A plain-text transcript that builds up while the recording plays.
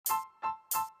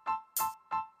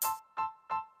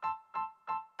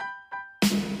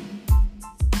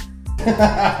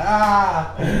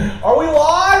Are we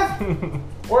live?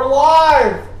 We're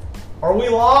live. Are we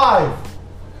live?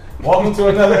 Welcome to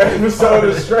another episode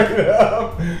of Straight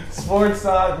Up Sports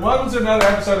Talk. Welcome to another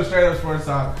episode of Straight Up Sports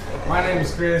Talk. My name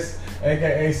is Chris,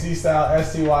 aka C-Style,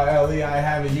 S-T-Y-L-E. I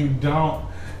have it, you don't.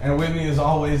 And with me, as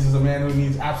always, is a man who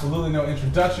needs absolutely no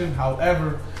introduction.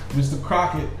 However, Mr.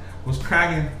 Crockett was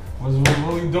cracking. What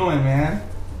are we doing, man?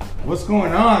 What's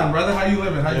going on, brother? How you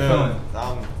living? How you feeling?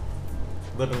 I'm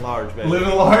living large, baby.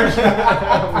 Living large?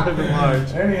 I'm living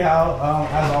large. Anyhow,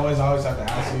 as always, I always have to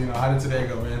ask you, how did today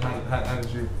go, man?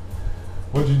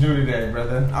 What'd you do today,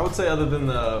 brother? I would say other than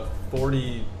the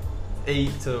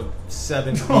 48 to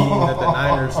 17 that the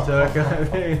Niners took, I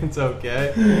think it's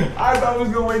okay. I thought I was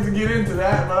going to wait to get into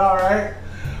that, but all right.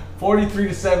 43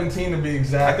 to 17 to be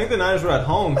exact. I think the Niners were at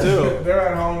home, too. They're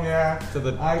at home, yeah. To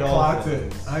the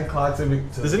Dolphins. I clocked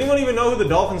it. Does anyone even know who the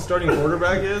Dolphins starting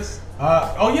quarterback is?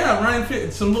 Oh, yeah, Ryan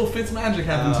Fitz. Some little Fitz magic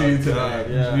happened to you today. God,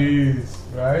 yeah. Jeez,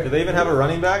 right? Do they even have a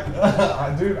running back?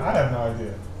 Dude, I have no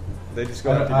idea. They just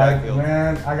go empty backfield.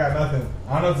 Man, I got nothing.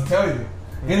 I don't know what to tell you.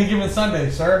 Any given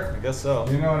Sunday, sir. I guess so.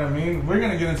 You know what I mean? We're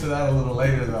going to get into that a little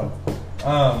later, though.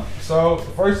 So,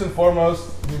 first and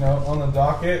foremost, on the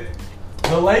docket,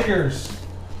 the Lakers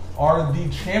are the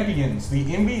champions, the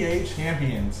NBA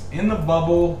champions in the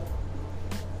bubble.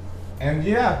 And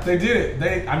yeah, they did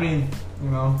it. I'm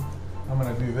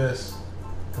going to do this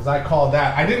because I called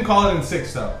that. I didn't call it in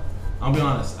 6, though. I'll be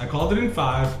honest. I called it in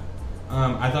 5.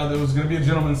 I thought it was going to be a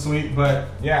gentleman's suite, but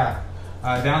yeah,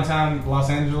 downtown Los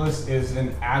Angeles is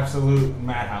an absolute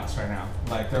madhouse right now.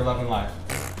 Like, they're loving life.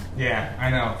 Yeah, I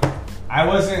know.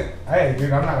 Hey,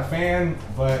 dude, I'm not a fan,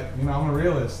 but, I'm a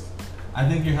realist. I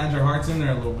think you had your hearts in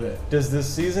there a little bit. Does this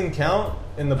season count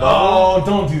in the bubble? Oh,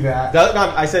 don't do that.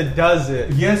 I said, does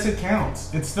it? Yes, it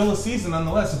counts. It's still a season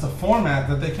nonetheless. It's a format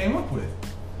that they came up with.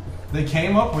 They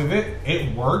came up with it.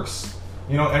 It works.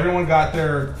 Everyone got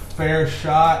their fair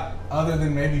shot other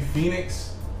than maybe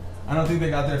Phoenix. I don't think they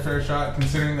got their fair shot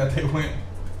considering that they went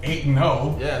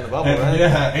 8-0. Yeah, in the bubble, right?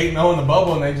 Yeah, 8-0 in the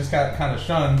bubble, and they just got kind of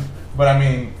shunned. But I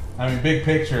mean, big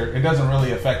picture, it doesn't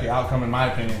really affect the outcome, in my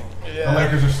opinion. Yeah. The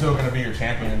Lakers are still going to be your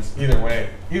champions either way.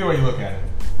 Either way you look at it,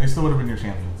 they still would have been your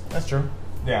champions. That's true.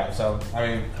 Yeah. So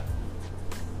LeBron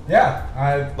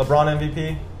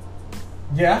MVP.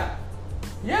 Yeah.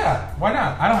 Why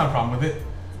not? I don't have a problem with it.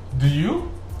 Do you?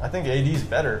 I think AD's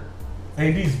better.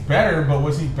 AD's better, but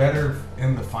was he better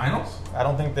in the finals? I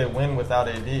don't think they win without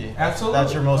AD. Absolutely.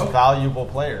 That's your most valuable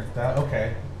player.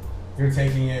 Okay. You're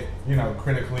taking it,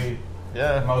 critically.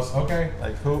 Yeah.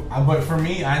 Like who? But for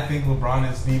me, I think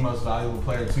LeBron is the most valuable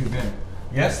player to them.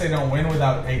 Yes, they don't win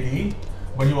without AD,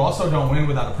 but you also don't win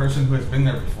without a person who has been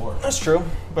there before. That's true.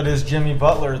 But is Jimmy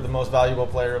Butler the most valuable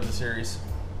player of the series?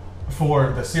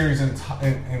 For the series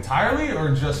entirely,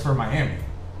 or just for Miami?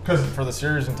 Because for the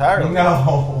series entirely.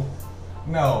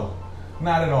 No,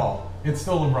 not at all. It's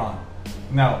still LeBron.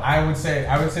 No, I would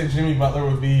say Jimmy Butler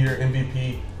would be your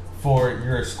MVP for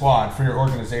your squad, for your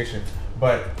organization.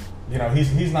 But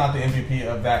he's not the MVP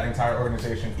of that entire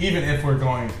organization. Even if we're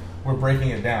breaking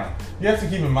it down. You have to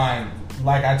keep in mind,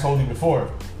 like I told you before,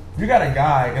 you got a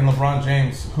guy in LeBron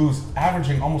James who's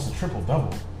averaging almost a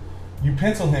triple-double. You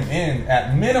pencil him in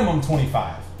at minimum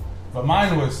 25. But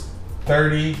mine was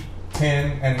 30,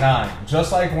 10, and 9.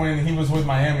 Just like when he was with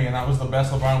Miami and that was the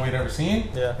best LeBron we'd ever seen.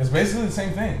 Yeah. It's basically the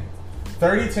same thing.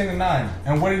 30, 10, and 9.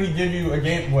 And what did he give you 2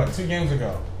 games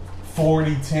ago?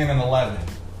 40, 10, and 11.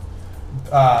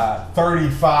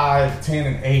 35, 10,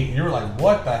 and 8. You were like,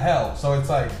 what the hell? So it's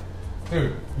like,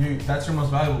 dude, that's your most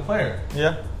valuable player.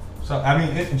 Yeah. So, I'm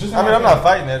not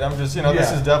fighting it. I'm just,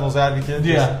 this is devil's advocate.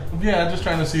 Just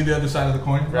trying to see the other side of the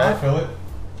coin. Right. I feel it.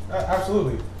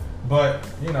 Absolutely. But,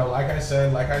 like I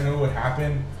said, like I knew what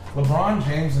happened, LeBron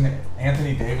James and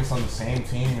Anthony Davis on the same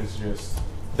team is just...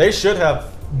 They should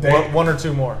have one or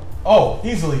two more. Oh,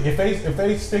 easily. If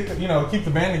they stick, keep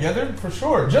the band together, for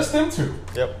sure. Just them two.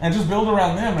 Yep. And just build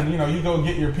around them, and you go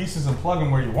get your pieces and plug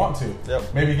them where you want to.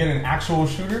 Yep. Maybe get an actual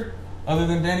shooter other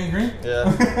than Danny Green. Yeah.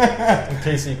 And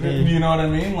KCP. You know what I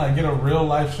mean? Like get a real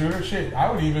life shooter. Shit,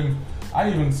 I'd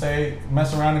even say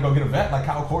mess around and go get a vet like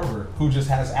Kyle Korver, who just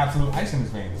has absolute ice in his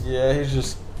veins. Yeah, he's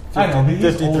just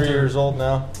 53 years old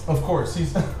now. Of course,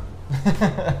 he's.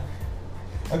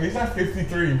 Okay, he's not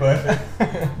 53, but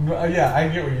yeah, I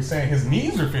get what you're saying. His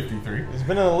knees are 53. He's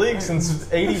been in the league since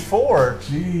 '84.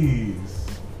 Jeez.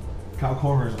 Kyle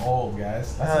Korver's old,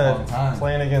 guys. That's a long time.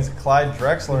 Playing against Clyde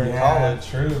Drexler in college.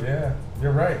 True, yeah.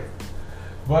 You're right.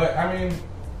 But,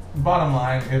 bottom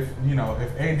line, if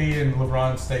AD and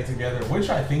LeBron stay together, which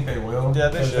I think they will, Yeah,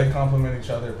 they because should. they complement each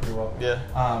other pretty well. Yeah.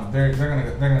 They're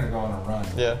gonna go on a run.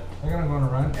 Yeah. They're gonna go on a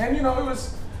run, and it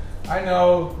was. I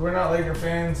know we're not Laker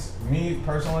fans. Me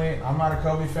personally, I'm not a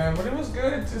Kobe fan, but it was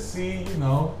good to see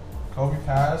Kobe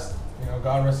passed.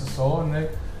 God rest his soul, and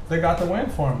they got the win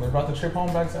for him. They brought the trip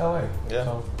home back to LA. Yeah.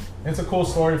 So it's a cool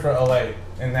story for LA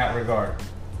in that regard.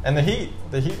 And the Heat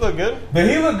look good. The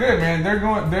Heat look good, man.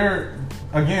 They're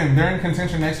in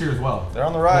contention next year as well. They're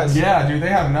on the rise. Yeah, dude. They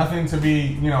have nothing to be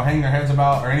hang their heads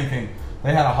about or anything.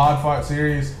 They had a hard-fought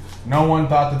series. No one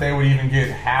thought that they would even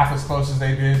get half as close as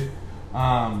they did.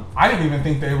 I didn't even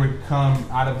think they would come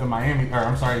out of the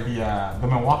the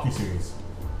Milwaukee series.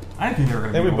 I didn't think they were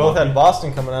going to. I think we both had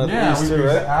Boston coming out of the East too,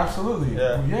 right? Absolutely.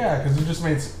 Yeah, because it just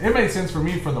made sense for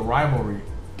me for the rivalry,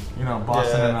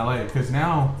 Boston and LA, because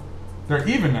now they're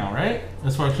even now, right?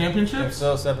 As far as championships.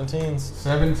 So 17s.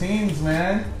 17s,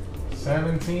 man.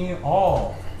 17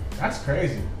 all. That's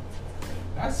crazy.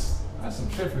 That's some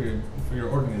shit for your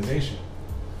organization.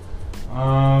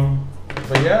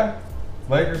 But yeah,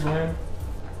 Lakers win.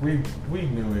 We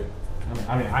knew it.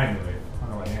 I mean, I knew it. I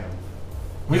don't know what I am.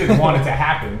 We didn't want it to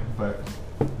happen, but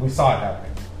we saw it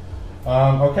happening.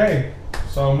 Okay,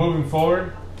 so moving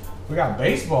forward, we got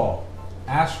baseball.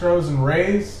 Astros and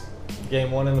Rays.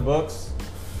 Game 1 in the books.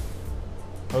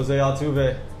 Jose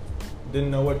Altuve didn't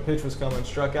know what pitch was coming,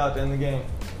 struck out to end the game.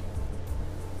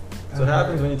 That's what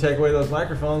happens when you take away those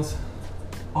microphones.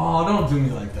 Oh, don't do me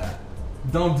like that.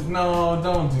 Don't do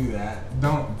that.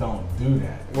 Don't do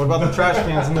that. What about the trash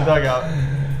cans in the dugout?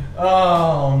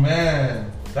 Oh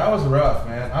man, that was rough,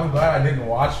 man. I'm glad I didn't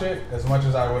watch it as much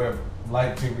as I would have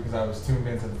liked to because I was tuned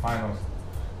into the finals.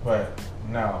 But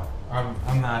no,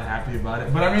 I'm not happy about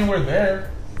it. But I mean, we're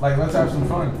there. Like, let's have some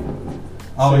fun.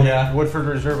 Oh So yeah, Woodford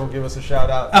Reserve will give us a shout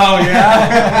out. oh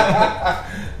yeah.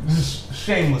 Just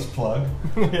shameless plug.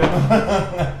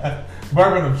 Yeah.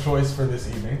 Bourbon of choice for this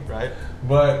evening. Right.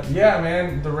 But yeah,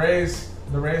 man, the Rays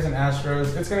and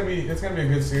Astros. It's gonna be a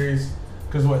good series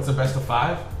because it's a best of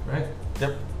 5, right?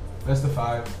 Yep. Best of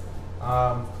 5.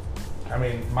 I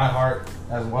mean, my heart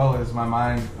as well as my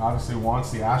mind obviously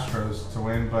wants the Astros to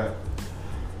win, but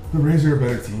the Rays are a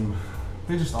better team.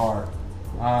 They just are.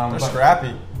 They're but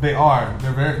scrappy. They are.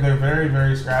 They're very,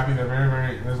 very scrappy. They're very,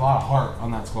 very. There's a lot of heart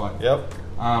on that squad. Yep.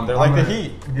 They're like the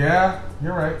Heat. Yeah,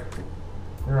 you're right.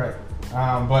 You're right.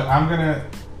 But I'm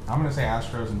gonna say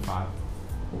Astros in 5,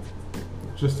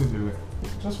 just to do it.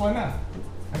 Just why not?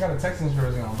 I got a Texans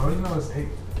jersey on, bro. You know it's 8. You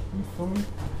feel me?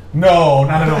 No,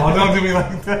 not at all. Don't do me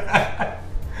like that.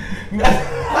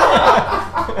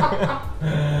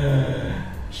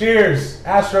 Cheers,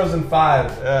 Astros in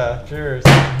 5. Yeah. Cheers.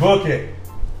 Book it.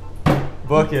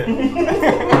 Book it.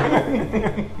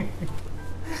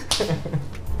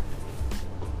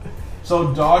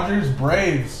 So Dodgers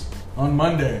Braves on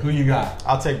Monday. Who you got?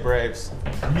 I'll take Braves.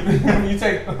 You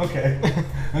take okay,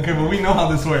 but we know how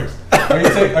this works.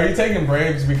 Are you taking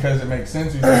Braves because it makes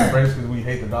sense? Or you taking Braves because we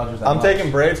hate the Dodgers? That I'm much?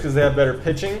 taking Braves because they have better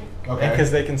pitching Okay. and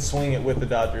because they can swing it with the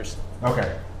Dodgers.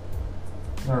 Okay.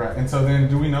 All right. And so then,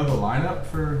 do we know the lineup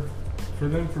for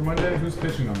them for Monday? Who's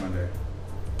pitching on Monday?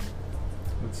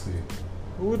 Let's see.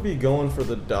 Who would be going for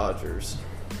the Dodgers?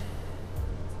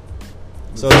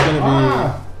 So it's going to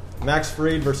be Max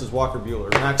Fried versus Walker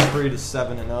Buehler. Max Fried is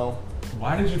 7-0.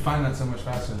 Why did you find that so much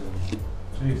faster than me?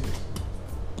 Jesus.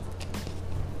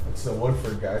 It's the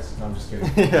Woodford guys. No, I'm just kidding.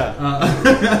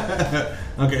 Yeah.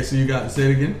 Okay, so you got say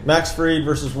it again. Max Fried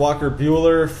versus Walker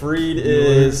Buehler. Fried Buehler,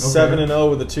 is okay. 7-0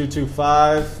 with a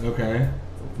 2.25. Okay,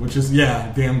 which is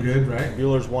damn good, right?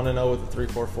 Bueller's 1-0 with a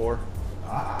 3.44.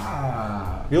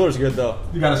 Ah, Bueller's good though.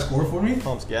 you got a score for me?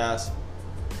 Pumps gas.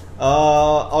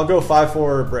 I'll go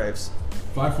 5-4 Braves.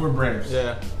 5-4 Braves.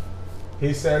 Yeah.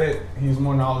 He said it. He's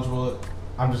more knowledgeable.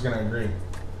 I'm just gonna agree.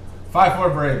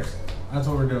 5-4 Braves. That's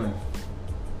what we're doing.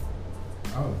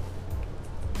 Oh.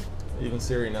 Even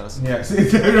Siri knows. Yeah.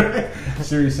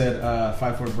 Siri said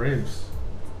 5-4 Braves.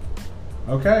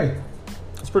 Okay.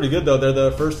 It's pretty good though. They're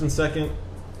the first and second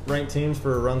ranked teams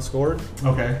for runs scored,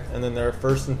 Okay. and then they're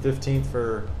first and 15th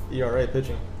for ERA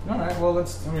pitching. All right. Well,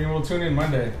 we'll tune in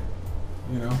Monday.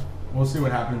 We'll see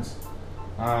what happens.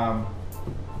 I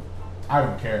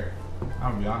don't care.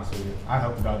 I'm gonna be honest with you. I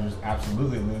hope the Dodgers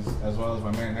absolutely lose, as well as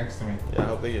my man next to me. Yeah, I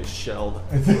hope they get shelled.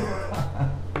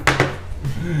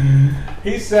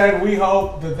 He said we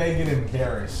hope that they get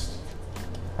embarrassed.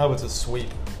 I hope it's a sweep.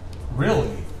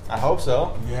 Really? I hope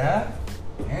so. Yeah?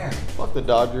 Man, Fuck the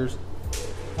Dodgers.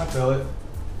 I feel it.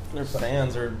 Their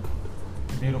fans are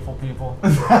beautiful people.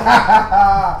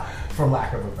 For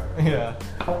lack of a better.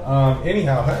 Yeah.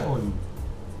 Anyhow,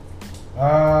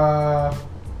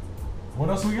 What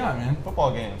else we got, man?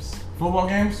 Football games. Football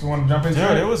games? You want to jump into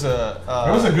Dude, it? it was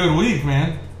a good week,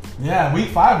 man. Yeah, week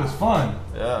 5 was fun.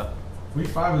 Yeah. Week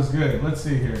 5 was good. Let's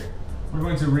see here. We're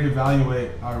going to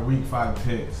reevaluate our week 5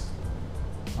 picks.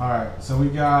 All right, so we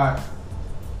got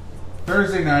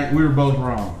Thursday night. We were both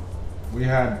wrong. We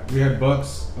had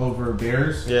Bucks over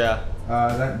Bears. Yeah.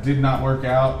 That did not work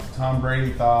out. Tom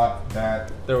Brady thought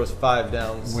that, There was 5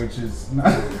 downs. which is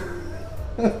not.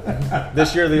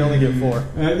 This year they only get 4.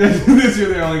 This year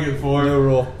they only get 4. New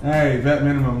rule. Hey, vet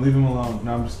minimum. Leave him alone.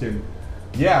 No, I'm just kidding.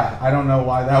 Yeah, I don't know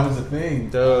why that was a thing.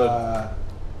 Dude.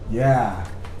 Yeah.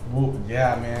 Well,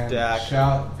 yeah, man. Dak.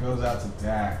 Shout goes out to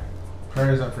Dak.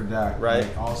 Prayers up for Dak. Right.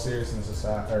 Like, all seriousness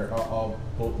aside, or all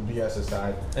BS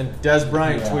aside. And Des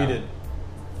Bryant Yeah. tweeted,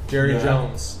 Jerry Yeah.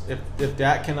 Jones, if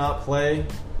Dak cannot play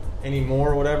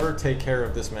anymore or whatever, take care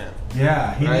of this man.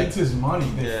 Yeah, he Right? needs his money.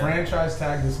 They Yeah. franchise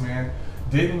tagged this man,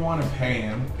 didn't want to pay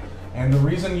him. And the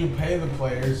reason you pay the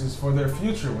players is for their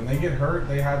future. When they get hurt,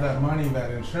 they have that money,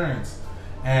 that insurance.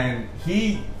 And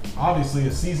he, obviously,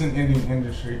 a season-ending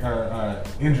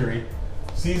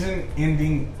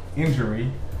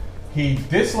injury. He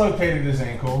dislocated his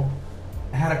ankle,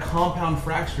 had a compound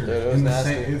fracture. Dude, it was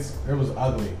nasty. It was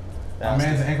ugly. My Nasty.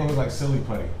 man's ankle looked like silly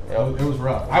putty. Yep. It was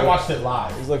rough. I watched it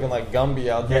live. He's looking like Gumby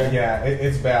out Yeah, there. yeah,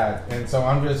 it's bad. And so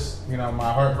I'm just,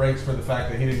 my heart breaks for the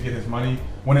fact that he didn't get his money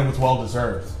when it was well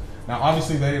deserved. Now,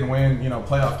 obviously, they didn't win,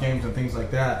 playoff games and things like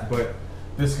that, but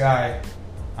this guy,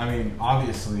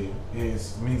 obviously,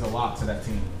 means a lot to that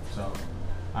team. So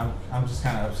I'm just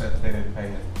kind of upset that they didn't pay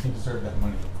him. He deserved that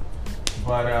money.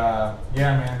 But,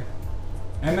 yeah, man.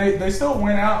 And they still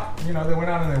went out, they went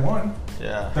out and they won.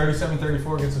 Yeah.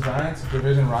 37-34 against the Giants,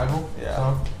 division rival. Yeah.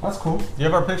 So that's cool. Do you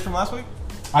have our picks from last week?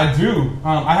 I do.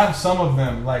 I have some of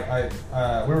them. Like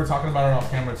we were talking about it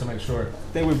off camera to make sure.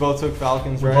 I think we both took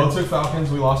Falcons, We right? both took Falcons.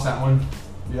 We lost that one.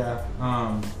 Yeah.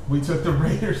 We took the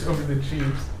Raiders over the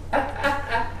Chiefs.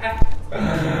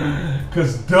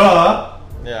 Cause duh.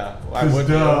 Yeah. Why Cause would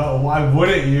duh. Why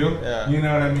wouldn't you? Yeah. You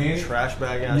know what I mean? you? Trash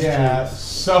bag ass Yeah. Chiefs.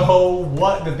 So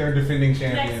what that they're defending Next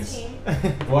champions? team.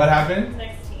 What happened?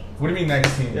 Next team. What do you mean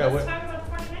next team? Yeah. Let's What? talk about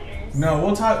 49ers. No,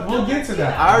 we'll talk. We'll get to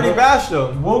that. I already bashed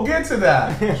them. We'll get to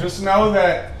that. Just know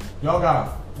that y'all got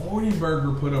a 40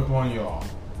 burger put up on y'all.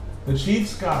 The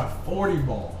Chiefs got a 40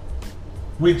 ball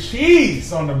with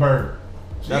cheese on the burger.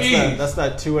 Jeez. That's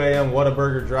that 2 a.m.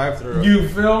 Whataburger drive-through. You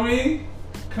feel me?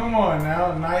 Come on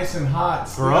now, nice and hot.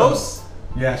 still. Gross?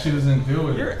 Yeah, she doesn't do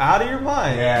it. You're out of your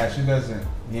mind. Yeah, she doesn't.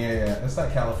 Yeah, it's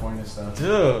that California stuff.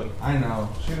 Dude. I know.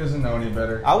 She doesn't know any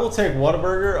better. I will take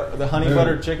Whataburger, the honey Dude,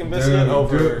 butter chicken biscuit, dude,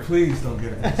 over. dude, please don't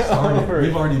get it started. Over.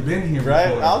 We've already been here Right?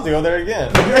 before. I'll go there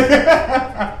again.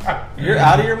 You're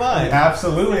out of your mind.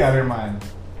 Absolutely out of your mind.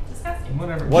 Disgusting.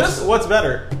 Whatever. What's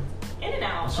better? In and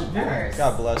out. Of Yeah. course.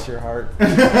 God bless your heart.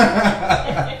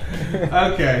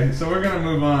 Okay, so we're gonna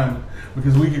move on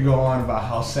because we could go on about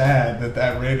how sad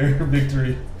that Raider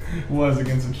victory was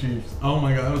against the Chiefs. Oh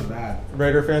my god, that was bad.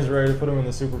 Raider fans are ready to put them in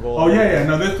the Super Bowl. Oh yeah,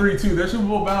 no, they're 3-2. They're Super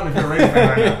Bowl bound if you're a Raider fan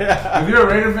right now. Yeah. If you're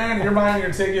a Raider fan, you're buying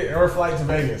your ticket or flight to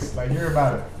Vegas. Like, hear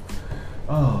about it.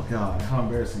 Oh god, how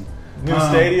embarrassing. New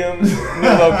stadiums, new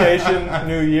location,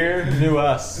 new year, new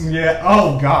us. Yeah.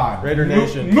 Oh God. Raider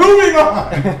Nation. Moving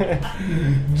on.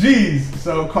 Jeez.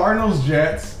 So Cardinals,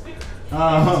 Jets.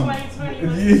 2020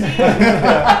 was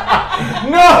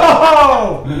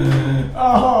No.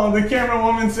 Oh, the camera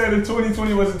woman said if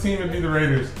 2020 was a team, it'd be the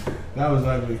Raiders. That was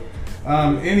ugly.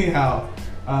 Anyhow,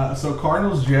 so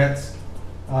Cardinals, Jets.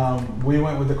 We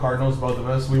went with the Cardinals, both of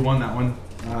us. We won that one.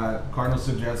 Cardinals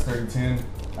to Jets, 30-10,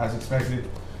 as expected.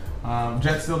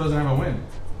 Jets still doesn't have a win.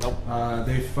 Nope.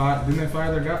 Didn't they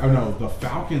fire their guy? Oh no, the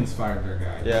Falcons fired their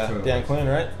guy. That's Yeah, what it Dan was. Quinn,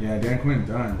 right? Yeah, Dan Quinn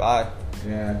done. Bye.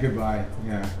 Yeah, goodbye.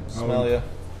 Yeah. Smell ya.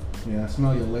 Yeah,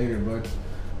 smell you later, bud.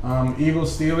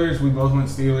 Eagles, Steelers. We both went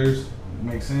Steelers.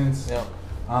 Makes sense. Yeah.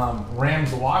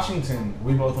 Rams, Washington.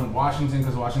 We both went Washington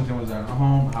because Washington was at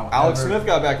home. However, Alex Smith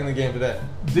got back in the game today.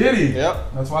 Did he?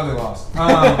 Yep. That's why they lost.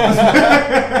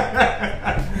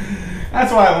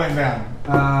 That's why it went down.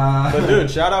 But dude,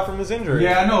 shout out from his injury.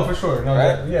 Yeah, no, for sure. No,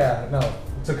 Right? yeah, no.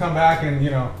 To come back and,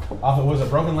 off it was a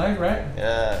broken leg, right?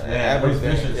 Yeah, it was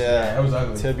everything. vicious. Yeah, it was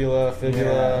ugly. Tibula, fibula,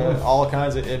 Yeah, it was- all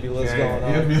kinds of ibulas going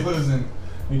on. Ambulas, and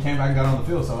we came back and got on the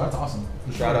field, so that's awesome.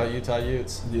 For Shout sure. out Utah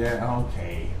Utes. Yeah,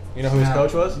 okay. You know who his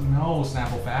coach was? No,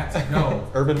 Snapple facts. No.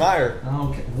 Urban Meyer.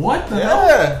 Okay. What the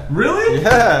Yeah. hell? Really?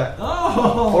 Yeah.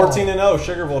 Oh. 14-0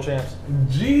 Sugar Bowl champs.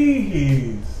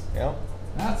 Jeez. Yep.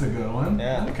 That's a good one.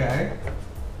 Yeah. Okay.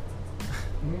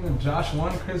 Josh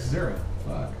 1, Chris 0.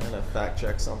 Fuck. I'm gonna fact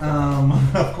check something.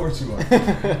 Of course you are.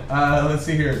 Let's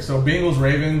see here. So Bengals,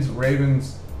 Ravens.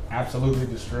 Ravens absolutely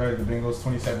destroyed the Bengals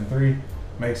 27-3.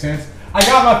 Makes sense. I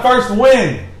got my first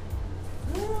win.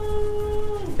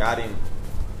 Got him.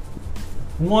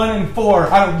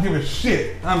 1-4. I don't give a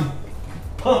shit. I'm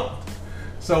pumped.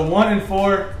 So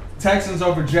 1-4. Texans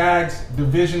over Jags.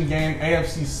 Division game.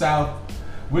 AFC South.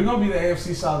 We're gonna be the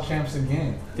AFC South champs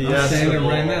again. I'm saying it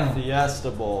right now.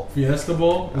 Fiesta Bowl. Fiesta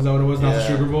Bowl. Is that what it was? Not the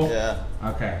Sugar Bowl. Yeah.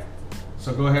 Okay.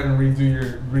 So go ahead and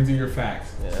redo your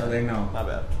facts so they know. My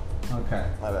bad. Okay.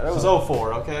 My bad. It was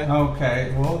 04. Okay.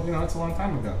 Okay. Well, it's a long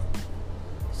time ago.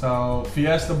 So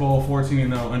Fiesta Bowl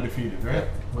 14-0 undefeated, right? Yep.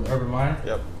 With Urban Meyer.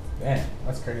 Yep. Damn,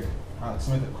 that's crazy. Alex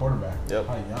Smith at quarterback. Yep.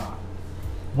 Oh, yeah.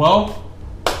 Well,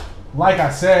 like I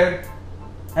said,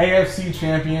 AFC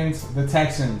champions, the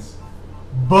Texans.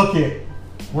 Book it.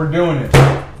 We're doing it.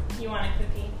 You want a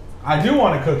cookie? I do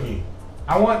want a cookie.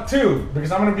 I want two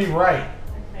because I'm going to be right.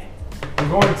 Okay. We're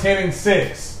going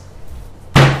 10-6.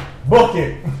 Book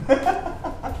it.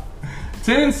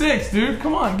 10-6, dude.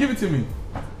 Come on, give it to me.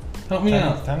 Help me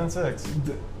out.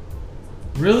 10-6.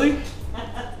 Really?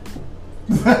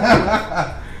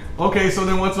 Okay, so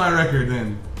then what's my record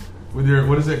then? With your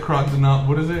what is it,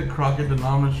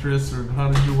 crocodinometrist, or how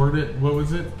did you word it? What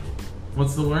was it?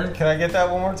 What's the word? Can I get that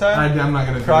one more time? I'm not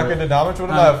gonna do it. Crocodinometer? What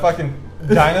am I, a fucking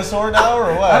dinosaur now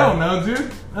or what? I don't know,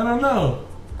 dude. I don't know.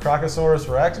 Crocosaurus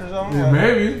Rex or something? Yeah,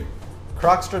 maybe.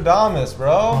 Crocstradamus,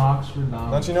 bro.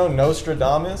 Crocstradamus. Don't you know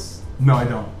Nostradamus? No, I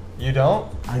don't. You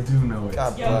don't? I do know it.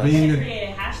 God Yo, bless. we Being should a- create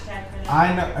a hashtag for that.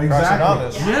 I know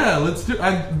exactly. Crocstradamus. Yeah, let's do.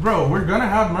 Bro, we're gonna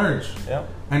have merch, Yep.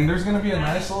 and there's gonna be a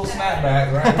nice little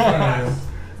snapback right in front of you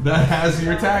that has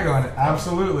your tag on it.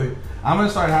 Absolutely. I'm gonna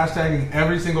start hashtagging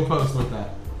every single post with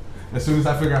that as soon as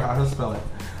I figure out how to spell it.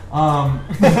 Can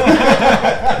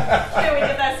we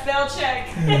get that spell check?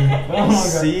 Oh my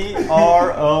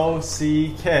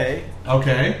CROCK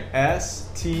Okay.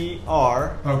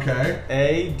 STRADOMEUS. Okay.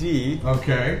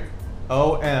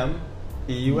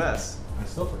 I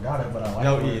still forgot it, but I like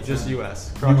No the way E, it just sounds.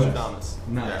 US. Crocstradamus.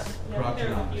 Nice. Yeah. Yeah, there are a few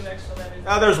Crocodinometrist. extra letters.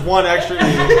 Ah, there's one extra E.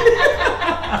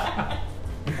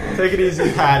 Take it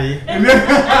easy, Patty.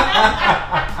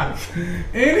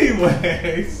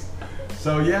 Anyways,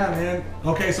 so yeah, man.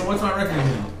 Okay, so what's my record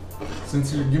again?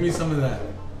 Since you give me some of that,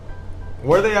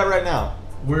 Where are they at right now?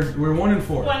 we're 1-4.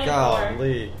 1-4.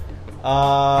 Golly.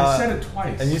 I said it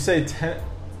twice. And you say 10. You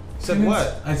said 10 and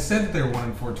what? I said that they're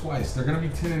 1-4 twice. They're gonna be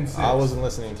 10-6. I wasn't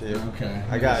listening to you. Okay.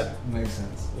 I got it. Makes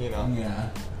sense. You know. Yeah.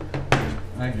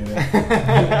 I get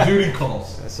it. Duty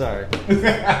calls. Sorry.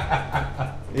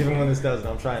 Even when this doesn't,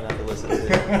 I'm trying not to listen to you.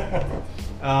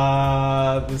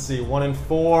 Let's see.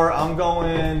 1-4. I'm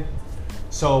going.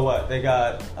 So what? They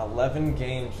got 11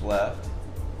 games left.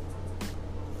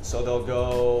 So they'll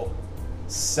go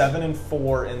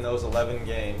 7-4 in those 11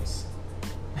 games.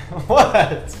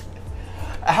 What?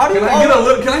 How do Can you?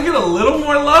 I get a little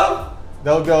more love?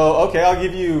 They'll go. Okay, I'll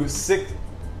give you 6.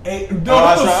 8. Oh, No,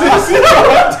 that's right. 6.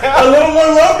 A little more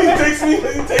love. He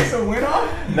takes a win off.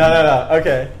 No.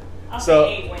 Okay. I'll So,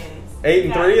 say 8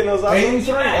 wins. 8-3 in those. 8-3.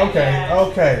 Yeah, Okay. yeah.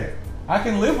 Okay. I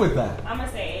can live with that. I'm gonna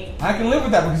say 8. I can live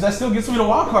with that because that still gets me to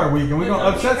wild card week, and we're gonna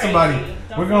Don't be upset crazy. somebody.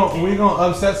 Don't We're be gonna crazy. we're gonna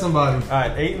upset somebody. All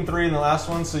right, 8-3 in the last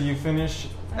one. So you finish.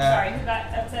 I'm at- sorry, who got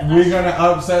upset last We're year? gonna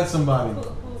upset somebody.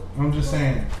 Who- I'm just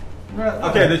saying.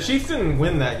 Okay, the Chiefs didn't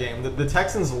win that game. The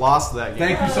Texans lost that game.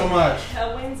 Thank you so much.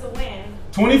 A win's a win.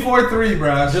 24-3,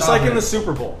 bruh. Just Stop like in it. the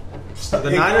Super Bowl. Stop-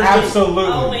 the Niners absolutely.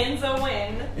 A win's a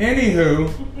win. Anywho,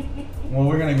 well,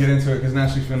 we're gonna get into it because now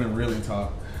she's gonna really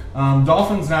talk.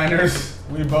 Dolphins Niners.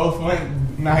 We both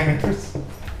went Niners,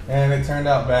 and it turned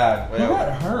out bad. Who Yeah.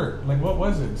 got hurt? Like, what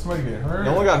was it? Somebody get hurt?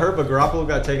 No one got hurt, but Garoppolo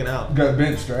got taken out. Got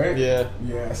benched, right? Yeah.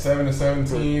 Yeah,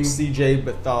 7-17. CJ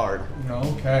Beathard.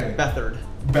 Okay. Beathard.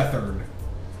 Bethard.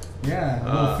 Yeah, a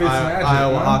little Fitz magic.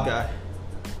 Iowa huh? Hawkeye.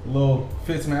 A little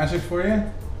Fitz magic for you.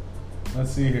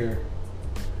 Let's see here,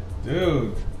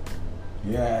 dude.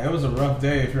 Yeah, it was a rough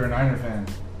day if you're a Niner fan.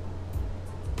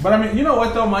 But I mean, you know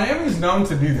what though? Miami's known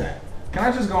to do that. Can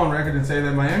I just go on record and say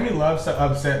that Miami loves to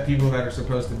upset people that are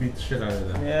supposed to beat the shit out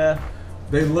of them? Yeah.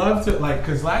 They love to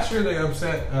because last year they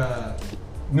upset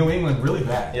New England really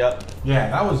bad. Yep. Yeah,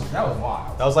 that was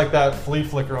wild. That was like that flea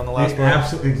flicker on the last one.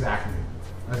 Absolutely, exactly.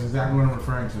 That's exactly what I'm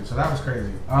referring to. So that was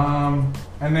crazy.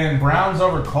 And then Browns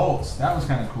over Colts. That was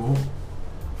kind of cool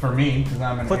for me because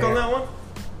I'm an Click on that one.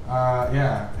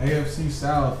 Yeah, AFC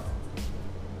South.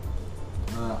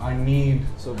 I need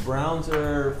So Browns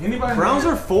are. Anybody Browns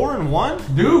know? are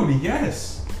 4-1. dude.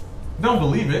 Yes, don't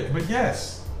believe it, but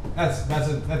yes, that's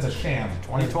a sham.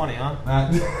 2020, huh?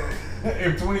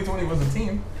 If 2020 was a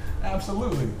team,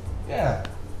 absolutely, yeah.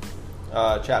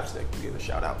 Chapstick, you get a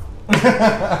shout out.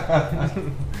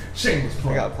 Shameless I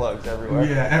plug. got plugs everywhere.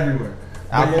 Yeah, everywhere.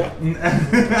 Apple?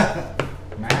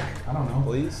 Mac? I don't know.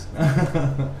 Please.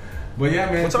 But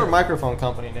yeah, man. What's our microphone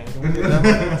company name? Can we get that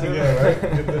one too? Yeah,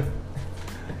 right?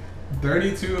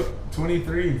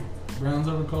 32-23. Browns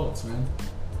over Colts, man.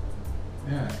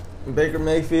 Yeah. Baker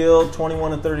Mayfield,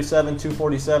 21-37,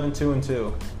 247,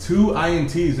 2-2. 2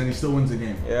 INTs and he still wins the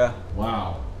game. Yeah.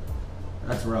 Wow.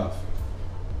 That's rough.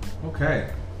 Okay.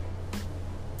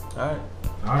 All right.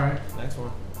 All right. Next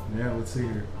one. Yeah, let's see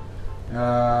here.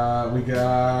 We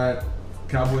got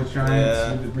Cowboys Giants.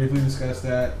 Yeah. We briefly discussed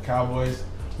that. Cowboys.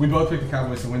 We both picked the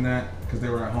Cowboys to win that because they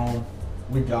were at home.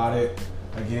 We got it.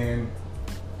 Again.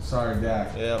 Sorry,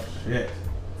 Dak. Yep. Shit.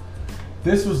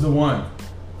 This was the one.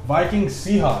 Vikings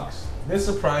Seahawks. This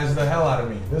surprised the hell out of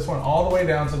me. This went all the way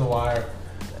down to the wire.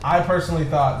 I personally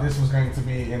thought this was going to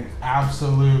be an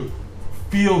absolute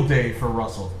field day for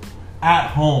Russell at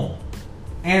home.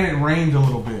 And it rained a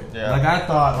little bit. Yeah. Like I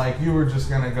thought like you were just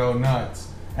going to go nuts.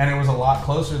 And it was a lot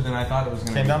closer than I thought it was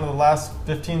going to be. Came down to the last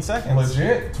 15 seconds.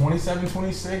 Legit.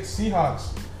 27-26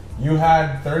 Seahawks. You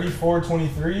had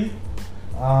 34-23.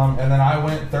 And then I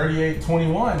went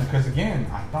 38-21 because, again,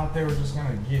 I thought they were just going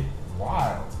to get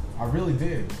wild. I really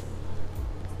did.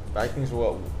 Vikings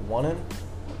were what, 1-in?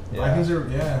 Yeah. Vikings are,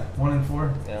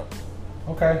 1-4. Yeah.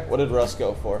 Okay. What did Russ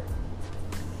go for?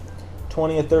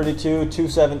 20-32,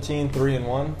 217,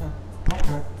 3-1.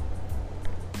 Okay.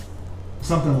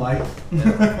 Something light.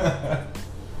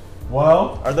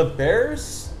 Well. Are the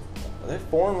Bears? Are they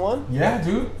 4-1? Yeah,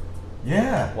 dude.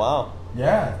 Yeah. Wow.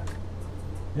 Yeah.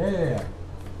 Yeah.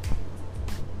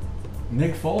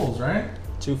 Nick Foles, right?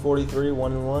 243,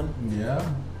 1-1.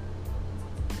 Yeah.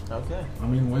 Okay. I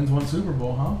mean, wins one Super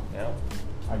Bowl, huh? Yeah.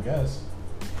 I guess.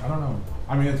 I don't know.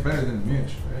 I mean, it's better than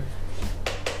Mitch, right?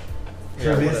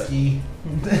 Yeah, Trubisky.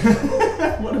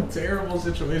 What a terrible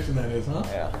situation that is, huh?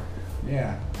 Yeah.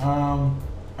 Yeah.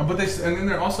 But and then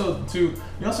they're also too.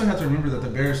 You also have to remember that the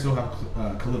Bears still have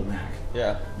Khalil Mack.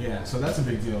 Yeah. Yeah, so that's a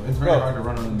big deal. It's very Bro, hard to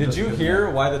run on. Did you hear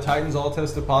why the Titans all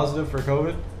tested positive for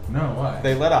COVID? No, why?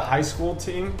 They let a high school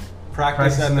team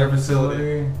practice at in their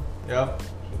facility. Yep.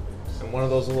 And one of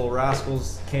those little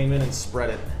rascals came in and spread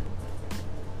it.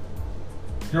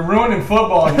 You're ruining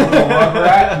football, you little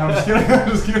rugrat. No, I'm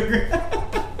just kidding.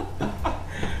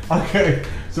 Okay,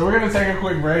 so we're gonna take a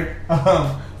quick break.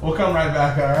 We'll come right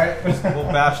back. All right.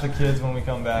 We'll bash the kids when we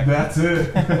come back. That's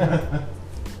it.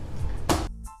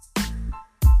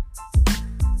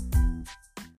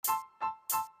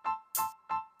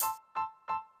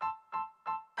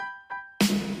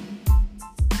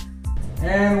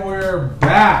 And we're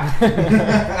back.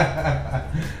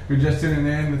 If you're just tuning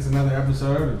in, it's another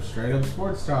episode of Straight Up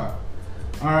Sports Talk.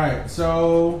 All right,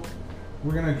 so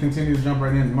we're going to continue to jump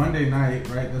right in. Monday night,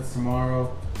 right? That's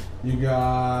tomorrow. You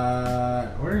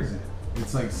got, where is it?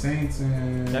 It's like Saints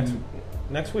and...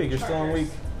 Next week. You're still on week.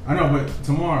 I know, but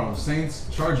tomorrow, Saints,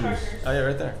 Chargers. Oh, yeah,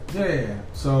 right there. Yeah.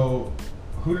 So,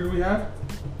 who did we have?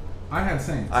 I had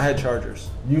Saints. I had Chargers.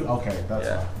 You okay? That's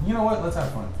Yeah. fine. You know what? Let's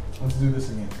have fun. Let's do this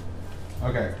again.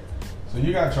 Okay. So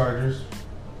you got Chargers.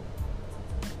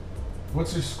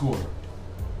 What's your score?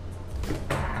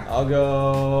 I'll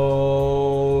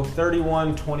go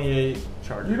 31-28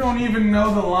 Chargers. You don't even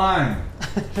know the line.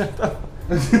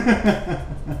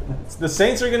 The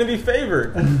Saints are going to be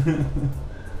favored. All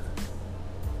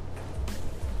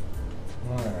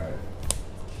right.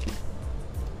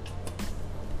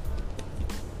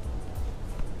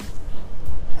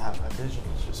 God, my vision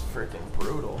is just freaking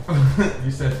brutal.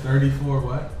 You said 34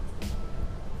 what?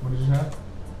 What did you have?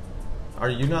 Are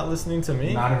you not listening to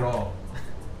me? Not at all.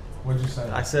 What did you say?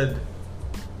 I said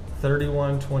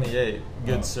 31-28.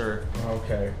 Good, Oh. sir.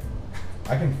 Okay.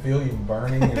 I can feel you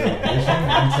burning your vision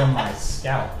into my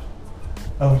scalp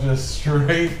of just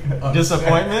straight upset.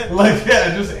 Disappointment? Like,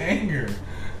 yeah, just anger.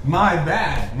 My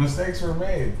bad. Mistakes were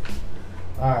made.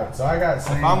 All right, so I got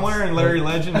Saints. If I'm wearing Larry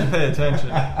Legend, you pay attention.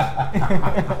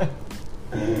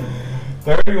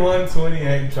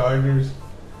 31-28 Chargers.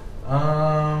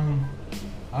 I'm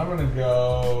gonna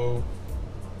go.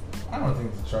 I don't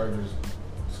think the Chargers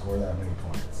score that many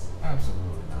points.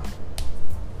 Absolutely not.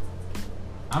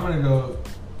 I'm gonna go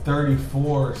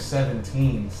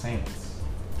 34-17 Saints.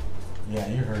 Yeah,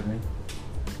 you heard me,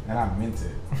 and I meant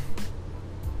it.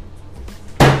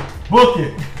 Book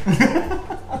it.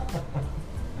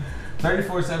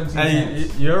 34-17 Hey,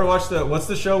 Saints. you ever watch what's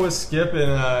the show with Skip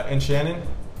and Shannon?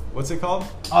 What's it called?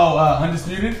 Oh,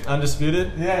 Undisputed?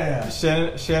 Undisputed? Yeah.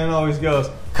 Shannon always goes,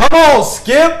 "Come on,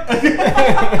 Skip!"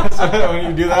 So when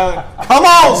you do that, "Come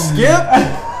on, Skip!"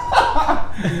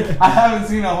 I haven't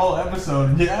seen a whole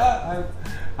episode. Yeah,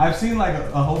 I've seen like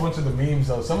a whole bunch of the memes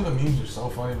though. Some of the memes are so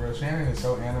funny, bro. Shannon is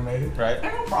so animated. Right.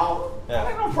 Ain't no problem. Yeah.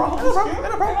 Ain't no problem. Ain't no problem. Skip.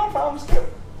 Ain't no problem. Ain't no problem, Skip.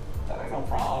 That ain't no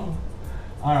problem.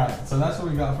 All right, so that's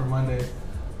what we got for Monday.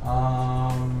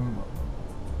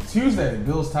 Tuesday,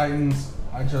 Bills Titans.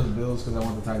 I chose Bills because I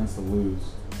want the Titans to lose.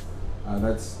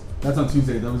 That's on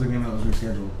Tuesday. That was a game that was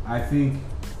rescheduled. I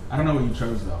don't know what you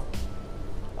chose though.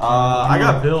 I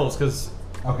got Bills because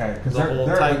Okay, because The whole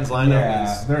Titans lineup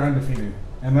is- they're undefeated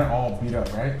and they're all beat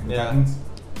up, right? The Yeah. Titans?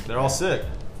 they're all sick.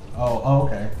 Oh,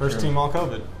 okay. First True. team all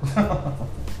COVID.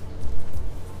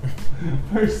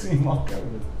 First team all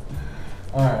covered.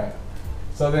 All right.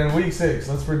 So then week 6.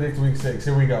 Let's predict week 6.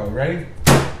 Here we go. Ready?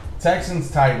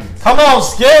 Texans Titans. Come on,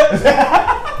 Skip.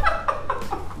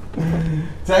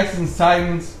 Texans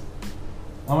Titans.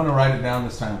 I'm gonna write it down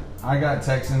this time. I got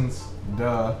Texans.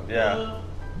 Duh. Yeah.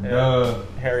 Duh.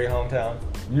 Harry hometown.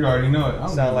 You already know it. I don't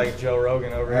Sound give like Joe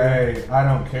Rogan over here. Hey, I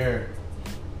don't care.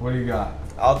 What do you got?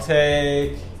 I'll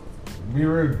take Be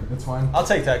rude. It's fine.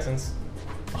 Texans.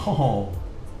 Oh.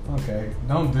 Okay.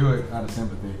 Don't do it out of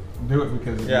sympathy. Do it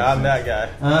because it Yeah, I'm makes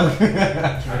that guy.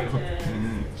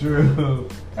 sense. True.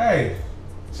 Hey,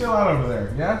 chill out over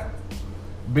there. Yeah.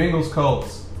 Bengals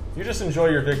Colts. You just enjoy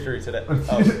your victory today.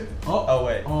 Oh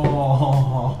wait. Oh.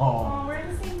 Oh, we're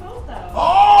in the same boat though.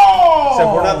 Oh.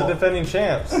 Except we're not the defending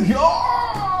champs.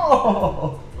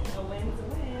 Oh. A win's a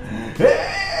win. Hey.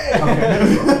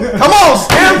 Okay. Come on,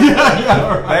 Skip.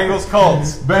 Yeah, right. Bengals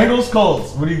Colts. Bengals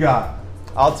Colts. What do you got?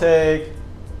 I'll take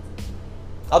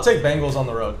Bengals on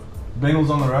the road. Bengals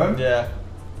on the road? Yeah.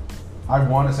 I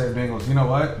want to say Bengals. You know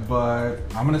what? But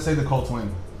I'm going to say the Colts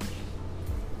win.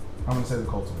 I'm going to say the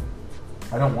Colts win.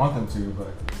 I don't want them to, but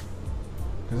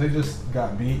because they just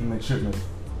got beat and they shouldn't have.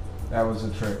 That was a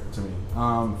trick to me.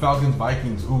 Falcons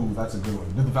Vikings. Ooh, that's a good one.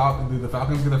 Did the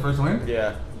Falcons get their first win?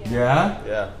 Yeah. Yeah.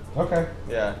 Yeah. Okay.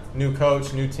 Yeah. New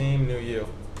coach, new team, new you.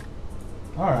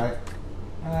 All right.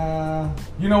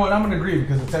 You know what? I'm gonna agree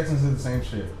because the Texans did the same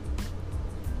shit.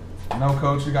 No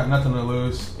coach, you got nothing to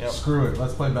lose. Yep. Screw it.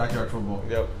 Let's play backyard football.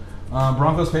 Yep.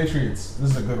 Broncos Patriots.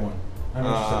 This is a good one. I'm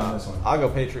interested in this one. I'll go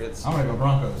Patriots. I'm gonna go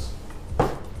Broncos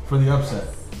for the upset.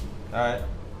 All right.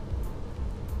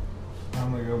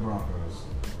 I'm gonna go Broncos.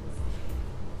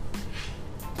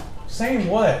 Saying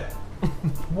what?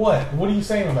 What? What are you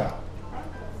saying about?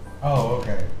 Oh,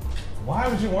 okay. Why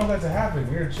would you want that to happen?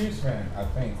 You're a Chiefs fan, I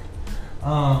think.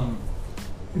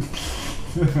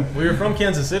 Well, you're from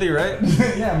Kansas City, right? You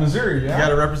Yeah, Missouri. Yeah. got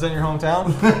to represent your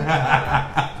hometown.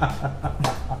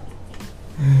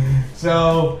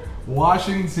 So,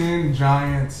 Washington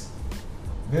Giants.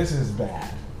 This is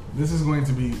bad. This is going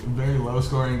to be a very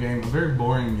low-scoring game, a very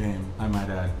boring game, I might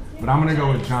add. But I'm gonna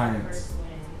go with Giants.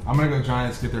 I'm gonna go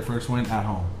Giants get their first win at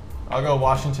home. I'll go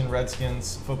Washington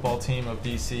Redskins football team of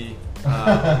DC. On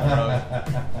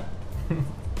the road.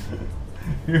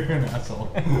 You're an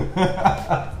asshole.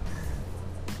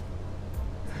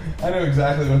 I know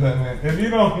exactly what that meant. If you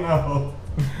don't know,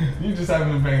 you just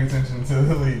haven't been paying attention to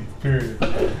the league, period.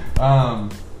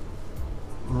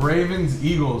 Ravens,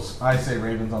 Eagles. I say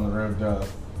Ravens on the road, duh.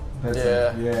 That's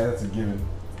that's a given.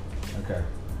 Okay.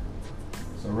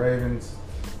 So Ravens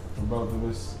for both of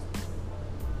us.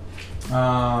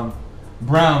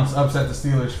 Browns upset the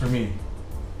Steelers for me.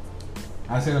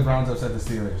 I say the Browns upset the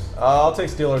Steelers. I'll take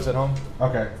Steelers at home.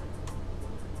 Okay.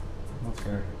 That's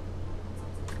fair.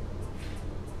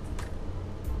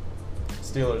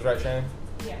 Steelers, right, Shannon?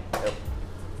 Yeah. Yep.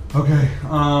 Okay.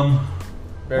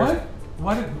 Bears. What?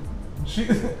 Why did she?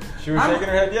 She was shaking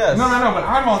her head yes. No,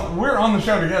 but we're on the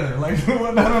show together. Like,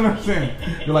 what? I don't understand.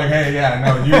 You're like, hey, yeah,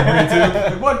 no, you agree too.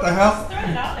 Like, what the hell? Throw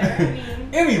it out there. I mean,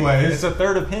 Anyways. It's a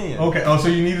third opinion. Okay. Oh, so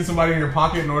you needed somebody in your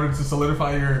pocket in order to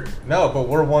solidify your. No, but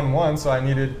we're 1-1, so I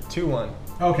needed 2-1.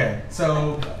 Okay.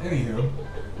 So, anywho,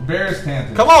 Bears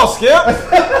Panthers. Come on, Skip!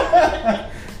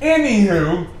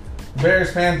 Anywho,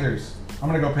 Bears Panthers. I'm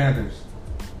gonna go Panthers.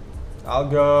 I'll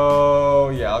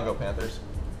go Panthers.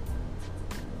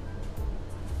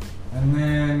 And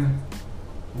then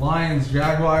Lions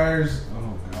Jaguars.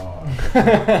 Oh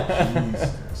god.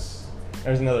 Jesus.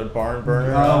 There's another barn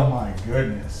burner. Oh my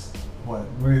goodness. What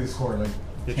did the score? Like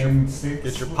Get 10-6?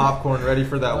 Get your popcorn ready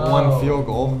for that one field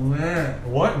goal Man.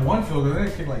 What? One field goal? They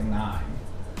kicked like 9.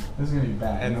 This is gonna be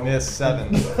bad. and Nope. miss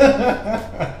 7.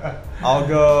 I'll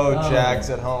go Oh. Jags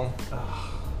at home.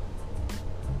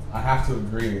 I have to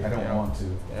agree. I don't Yeah. want to.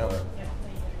 Yep. But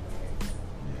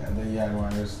yeah, the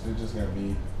Jaguars, they're just gonna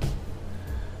be.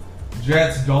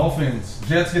 Jets, Dolphins.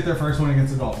 Jets get their first win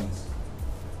against the Dolphins.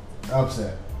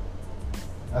 Upset.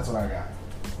 That's what I got.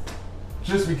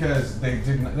 Just because they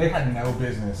had no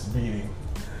business beating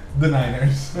the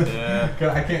Niners. Yeah.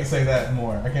 I can't say that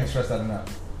more. I can't stress that enough.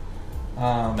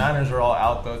 Niners are all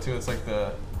out though too. It's like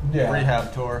the Yeah.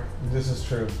 rehab tour. This is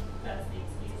true. That's the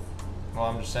excuse. Well,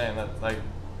 I'm just saying that like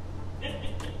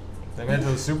they made it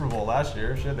to the Super Bowl last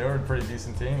year. Shit, they were a pretty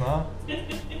decent team, huh?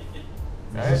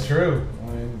 This is true. I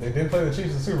mean, they did play the Chiefs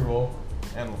in the Super Bowl.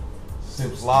 And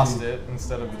Sips lost tea. it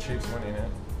instead of the Chiefs winning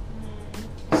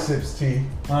it. Sips tea.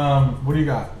 What do you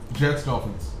got? Jets,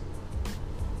 Dolphins.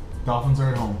 Dolphins are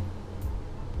at home.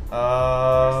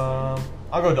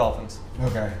 I'll go Dolphins.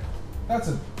 Okay, that's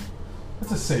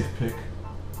a safe pick.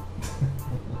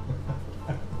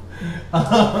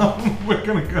 We're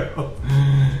gonna go,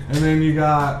 and then you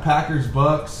got Packers,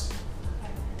 Bucks.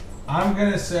 I'm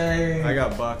gonna say I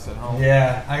got Bucks at home.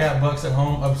 Yeah, I got Bucks at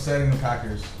home, upsetting the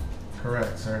Packers.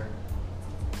 Correct, sir.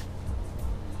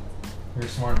 You're a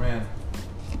smart man.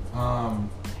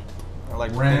 I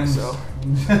like to Rams.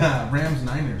 think so. Rams,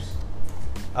 Niners.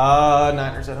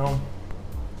 Niners at home.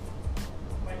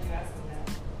 Why'd you ask him that?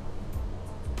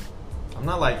 I'm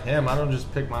not like him. I don't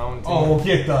just pick my own team. Oh,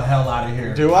 get the hell out of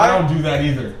here. Do I? I don't do that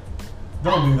either.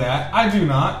 Don't do that. I do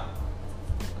not.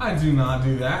 I do not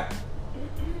do that.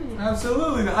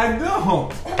 Absolutely not. I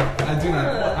don't. I do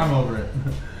not. I'm over it.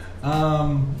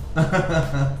 I'm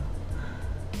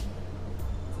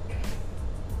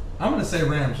going to say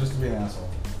Rams just to be an asshole.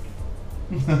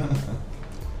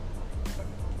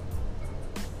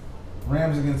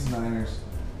 Rams against the Niners.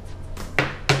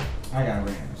 I got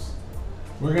Rams.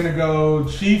 We're going to go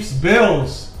Chiefs,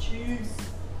 Bills. Choose.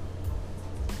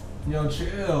 Yo,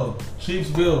 chill. Chiefs,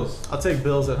 Bills. I'll take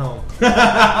Bills at home.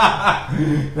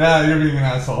 Yeah, you're being an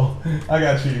asshole. I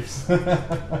got Chiefs.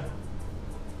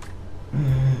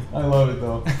 I love it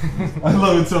though. I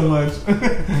love it so much.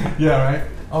 Yeah, right?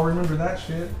 I'll remember that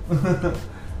shit.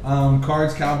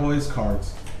 Cards, Cowboys,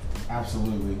 Cards.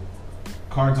 Absolutely.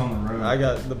 Cards on the road. I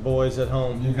got the boys at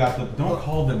home. You got the. Don't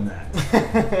call them that.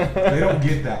 They don't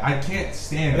get that. I can't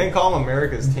stand I it. didn't call them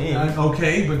America's team.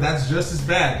 Okay, but that's just as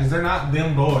bad because they're not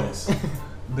them boys.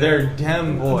 They're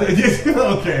dem boys.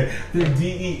 Okay, they're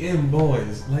DEM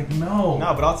boys. Like no.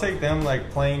 No, but I'll take them like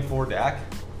playing for Dak.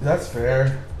 That's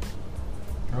fair.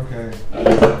 Okay.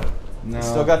 No.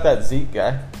 Still got that Zeke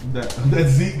guy. that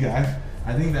Zeke guy.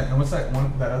 I think that. And what's that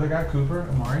one? That other guy, Cooper,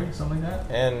 Amari, something like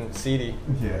that. And CD.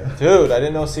 Yeah. Dude, I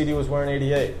didn't know CD was wearing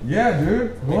 88. Yeah,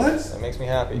 dude. What? That makes me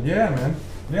happy. Yeah, man.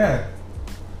 Yeah.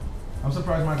 I'm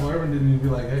surprised Michael Irvin didn't even be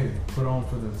like, "Hey, put on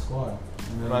for the squad."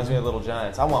 And then- Reminds me of Little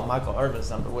Giants. I want Michael Irvin's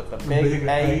number with the big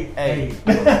A.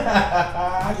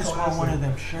 I just want one of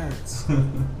them shirts.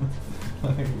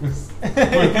 with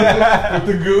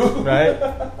the goo. Right?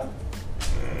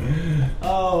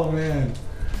 Oh man.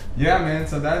 Yeah, man.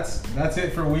 So that's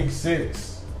it for week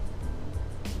 6.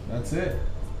 That's it.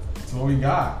 That's what we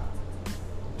got.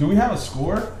 Do we have a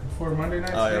score for Monday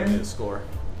night's Oh, yeah, we game? need to score.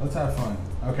 Let's have fun.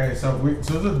 Okay, so it's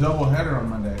a double header on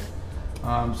Monday.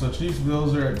 So Chiefs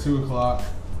Bills are at 2:00.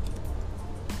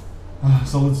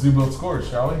 So let's do both scores,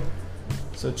 shall we?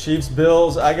 So Chiefs,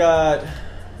 Bills. I got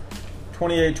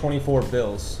 28-24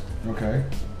 Bills. Okay.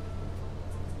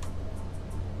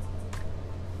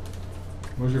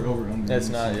 Where's your over under? It's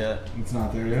not yet. It's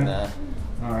not there yet? Nah.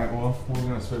 All right, well, we're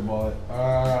going to spitball it.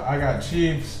 I got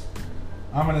Chiefs.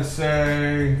 I'm going to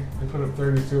say they put up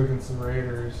 32 against the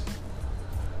Raiders.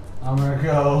 I'm going to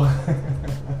go.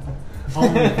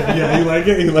 Yeah, you like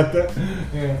it? You like that?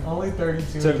 Yeah, only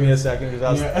 32. Took me a second because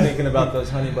I was Yeah. thinking about those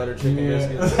honey butter chicken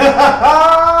biscuits.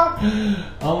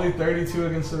 Only 32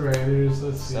 against the Raiders.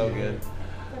 Let's see. So good.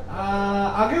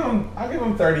 I'll give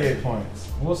them 38 points.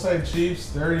 We'll say Chiefs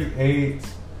 38.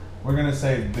 We're gonna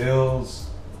say Bills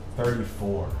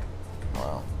 34.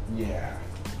 Wow. Yeah,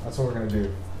 that's what we're gonna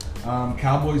do.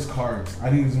 Cowboys Cards. I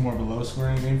think this is more of a low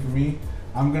scoring game for me.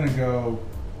 I'm gonna go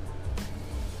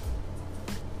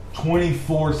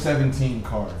 24-17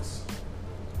 Cards.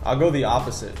 I'll go the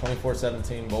opposite.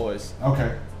 24-17 boys.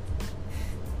 Okay.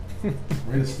 Way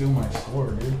to steal my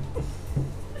score, dude.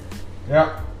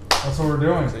 Yeah, that's what we're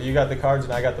doing. So you got the Cards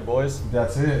and I got the boys.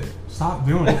 That's it. Stop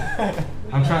doing it.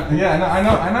 I'm trying. Yeah, I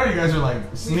know. You guys are like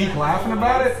sneak laughing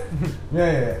about it.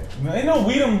 Yeah. Ain't no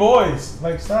we them boys.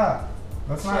 Like, stop.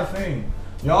 That's not a thing.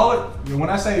 Y'all. When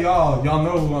I say y'all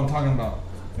know who I'm talking about.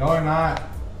 Y'all are not.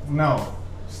 No.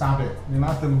 Stop it. You're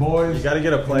not them boys. You got to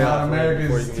get a You're playoff not ring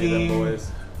before you America's can be them team.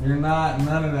 boys. You're not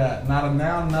none of that. Not a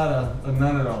now,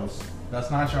 none of those. That's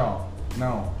not y'all.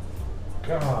 No.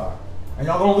 God. And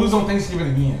y'all gonna lose on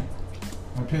Thanksgiving again.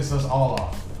 And piss us all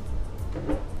off.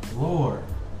 Lord.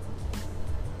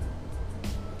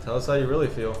 Tell us how you really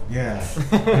feel. Yeah.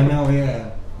 I know,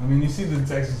 yeah. I mean, you see the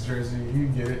Texas jersey, you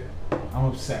get it. I'm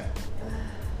upset.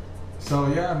 So,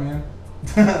 yeah, man.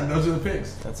 Those are the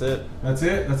picks. That's it. That's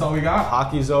it? That's all we got?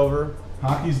 Hockey's over.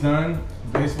 Hockey's done.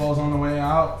 Baseball's on the way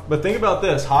out. But think about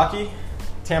this: hockey,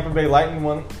 Tampa Bay Lightning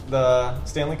won the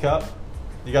Stanley Cup.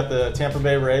 You got the Tampa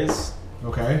Bay Rays,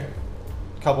 Okay.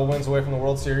 a couple wins away from the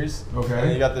World Series. Okay.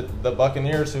 And you got the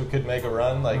Buccaneers who could make a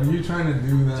run. Like, Are you trying to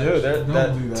do that? dude,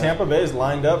 Don't do that. Tampa Bay's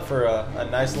lined up for a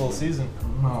nice little season.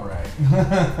 All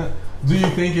right. Do you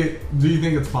think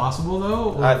it's possible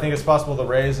though? Or- I think it's possible the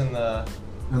Rays and the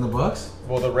Bucks.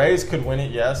 the Rays could win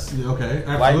it. Yes, Yeah, okay,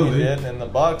 Lightning absolutely. did, and the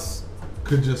Bucks.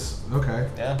 Could just okay.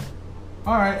 Yeah.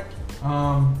 All right.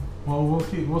 Well,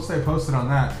 we'll stay posted on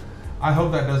that. I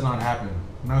hope that does not happen.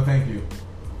 No, thank you.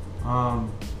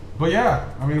 But yeah,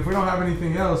 I mean, if we don't have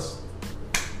anything else,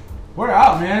 we're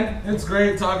out, man. It's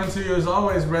great talking to you as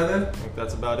always, brother. I think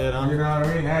that's about it, huh? You know what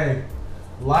I mean? Hey,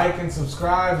 like and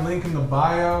subscribe. Link in the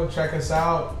bio. Check us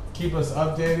out. Keep us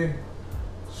updated.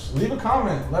 Leave a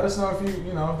comment. Let us know if if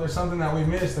there's something that we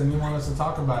missed and you want us to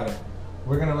talk about it.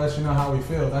 We're gonna let you know how we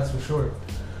feel. That's for sure.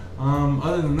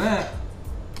 Other than that,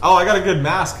 Oh, I got a good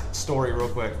mask story real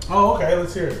quick. oh, okay.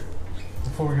 Let's hear it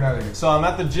before we get out of here. So I'm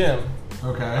at the gym.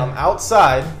 Okay. I'm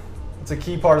outside. It's a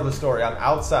key part of the story. I'm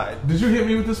outside Did you hit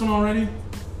me with this one already?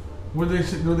 Where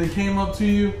they came up to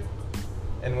you?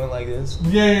 and went like this.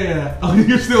 Yeah. Oh,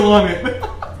 you're still on it.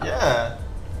 Yeah.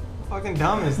 How fucking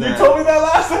dumb is You that? told me that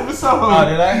last episode. Oh,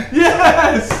 did I?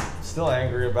 Yes. Still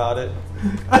angry about it.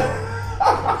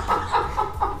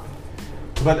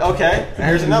 But okay,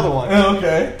 here's another one.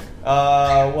 Okay.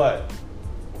 What?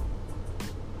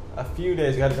 A few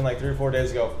days ago, it had been like 3 or 4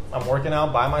 days ago. I'm working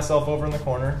out by myself over in the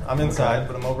corner. I'm inside, Okay.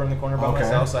 but I'm over in the corner by Okay.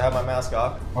 myself, so I have my mask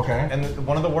off. Okay. And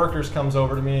one of the workers comes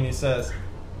over to me and he says,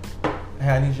 "Hey,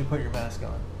 I need you to put your mask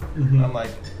on." Mhm. I'm like,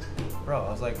 "Bro,"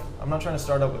 I was like, "I'm not trying to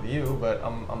start up with you, but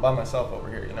I'm by myself over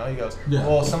here." You know? He goes, Yeah.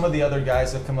 "Well, some of the other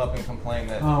guys have come up and complained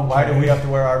that Oh, why do okay. we have to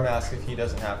wear our mask if he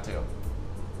doesn't have to?"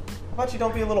 How about you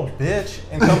don't be a little bitch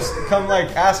and come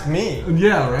like ask me?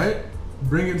 Yeah, right?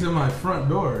 Bring it to my front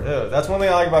door. Dude, that's one thing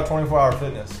I like about 24-hour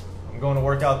fitness. I'm going to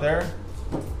work out there,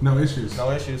 No issues. no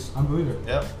issues. I believe it.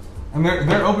 Yep. And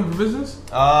they're open for business?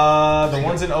 The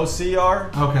ones in OC are.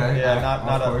 Okay. Yeah, not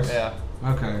of up. course. Yeah.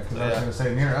 Okay, because I was Yeah. going to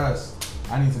say near us,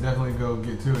 I need to definitely go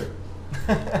get to it.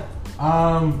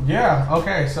 Yeah,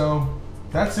 okay, so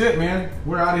that's it, man.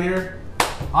 We're out of here.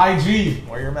 IG.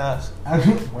 Wear your mask. Wear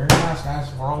your mask, guys.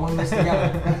 We're all in this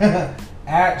together.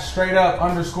 At straight up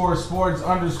 _sports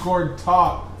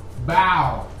 _talk.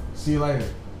 Bow. See you later.